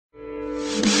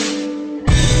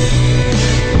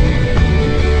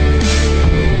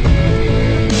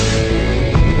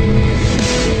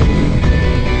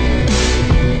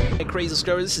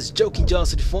gamers, this is Joking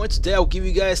Johnson and today I'll give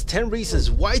you guys 10 reasons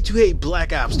why to hate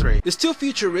Black Ops 3. It's still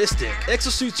futuristic,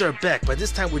 exosuits are back, but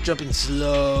this time we're jumping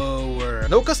slower.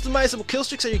 No customizable kill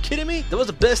streaks, are you kidding me? That was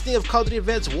the best thing of Call of Duty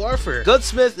Advanced Warfare.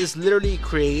 Gunsmith is literally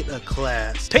create a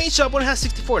class. Paint shop only has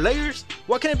 64 layers?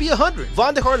 Why can't it be 100?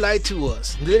 Von der Haar lied to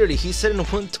us. Literally, he said in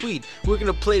one tweet, we're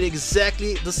gonna play it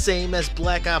exactly the same as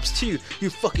Black Ops 2. You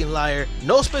fucking liar.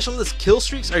 No specialist kill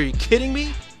streaks, are you kidding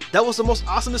me? That was the most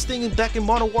awesomest thing back in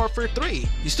Modern Warfare 3.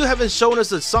 You still haven't shown us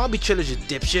the zombie trilogy,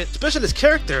 dipshit. Specialist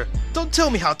character? Don't tell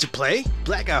me how to play.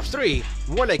 Black Ops 3,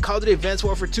 more like Call of Duty Advanced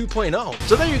Warfare 2.0.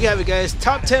 So there you have it guys,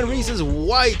 top 10 reasons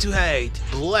why to hate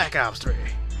Black Ops 3.